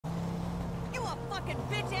fucking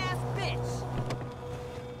bitch-ass bitch!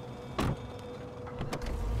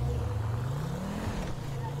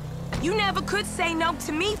 You never could say no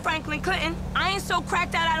to me, Franklin Clinton. I ain't so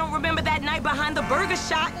cracked out I don't remember that night behind the burger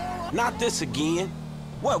shop. Not this again.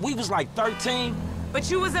 What, we was like 13?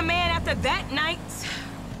 But you was a man after that night.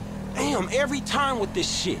 Damn, every time with this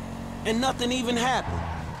shit. And nothing even happened.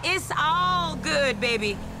 It's all good,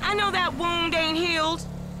 baby. I know that wound ain't healed.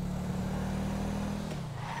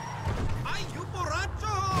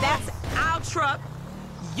 That's our truck.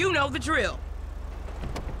 You know the drill.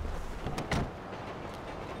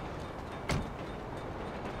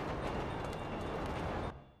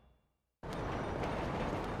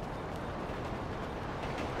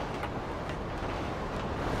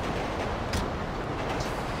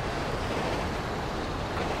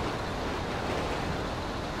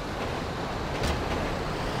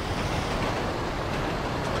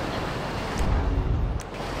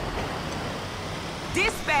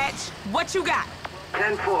 Dispatch, what you got?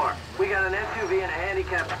 10-4. We got an SUV in a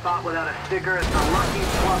handicapped spot without a sticker. It's the Lucky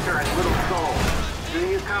Plucker and Little Soul. Do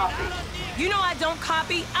you copy? You know I don't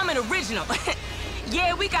copy. I'm an original.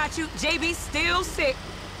 Yeah, we got you. JB's still sick.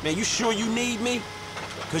 Man, you sure you need me?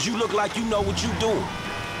 Cause you look like you know what you doing.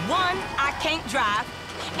 One, I can't drive.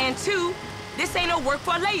 And two, this ain't no work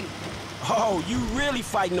for a lady. Oh, you really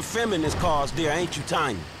fighting the feminist cause there, ain't you,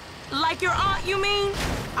 Tiny? Like your aunt, you mean?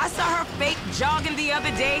 I saw her fake jogging the other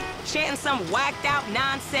day, chanting some whacked-out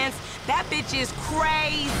nonsense. That bitch is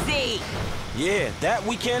crazy. Yeah, that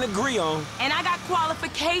we can't agree on. And I got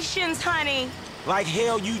qualifications, honey. Like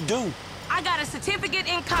hell you do. I got a certificate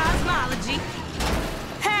in cosmology.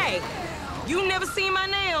 Hey, you never seen my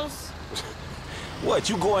nails. What,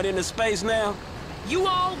 you going into space now? You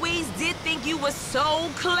always did think you were so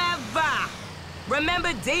clever.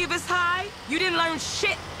 Remember Davis High? You didn't learn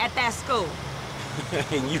shit at that school.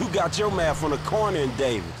 And you got your math on the corner in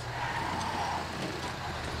Davis.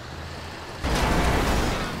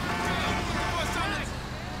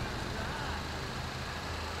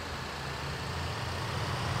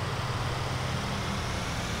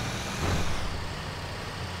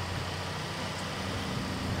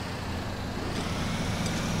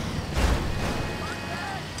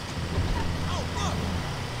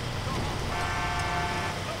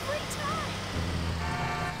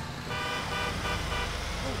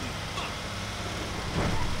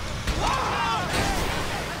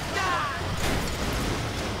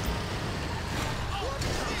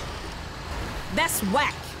 That's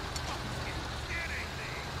whack.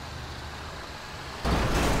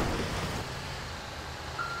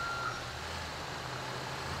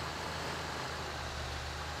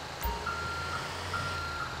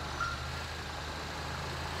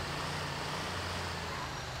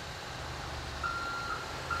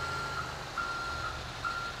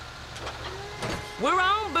 We're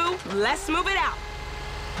on, boo. Let's move it out.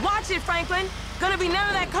 Watch it, Franklin. Gonna be none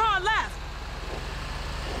of that car left.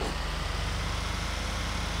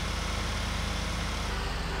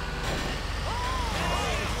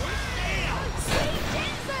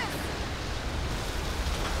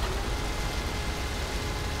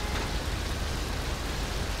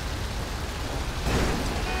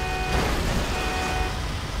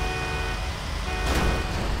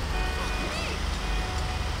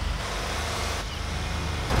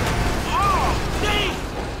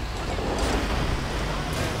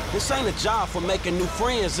 This ain't a job for making new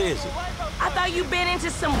friends, is it? I thought you'd been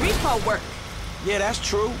into some repo work. Yeah, that's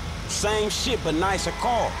true. Same shit, but nicer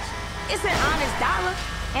cars. It's an honest dollar,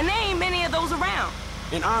 and there ain't many of those around.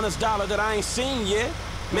 An honest dollar that I ain't seen yet.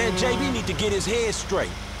 Man, JB need to get his head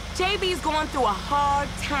straight. JB's going through a hard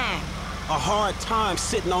time. A hard time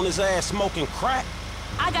sitting on his ass smoking crack?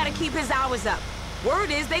 I gotta keep his hours up.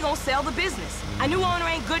 Word is they gonna sell the business. A new owner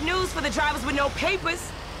ain't good news for the drivers with no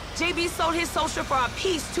papers. JB sold his social for a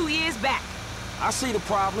piece 2 years back. I see the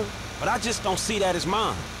problem, but I just don't see that as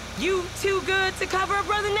mine. You too good to cover a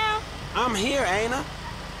brother now? I'm here, ain't I?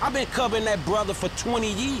 I've been covering that brother for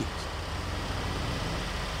 20 years.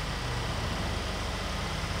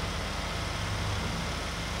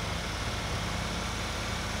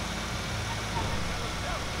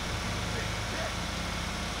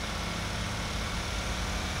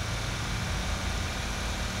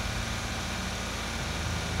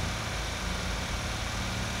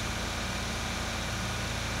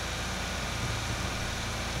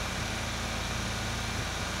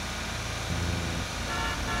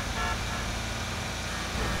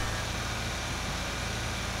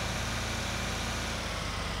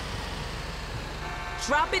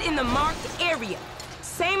 Drop it in the marked area.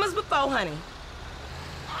 Same as before, honey.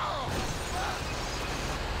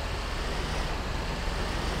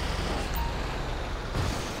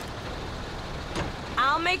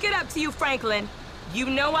 I'll make it up to you, Franklin. You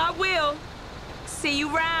know I will. See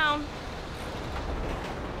you round.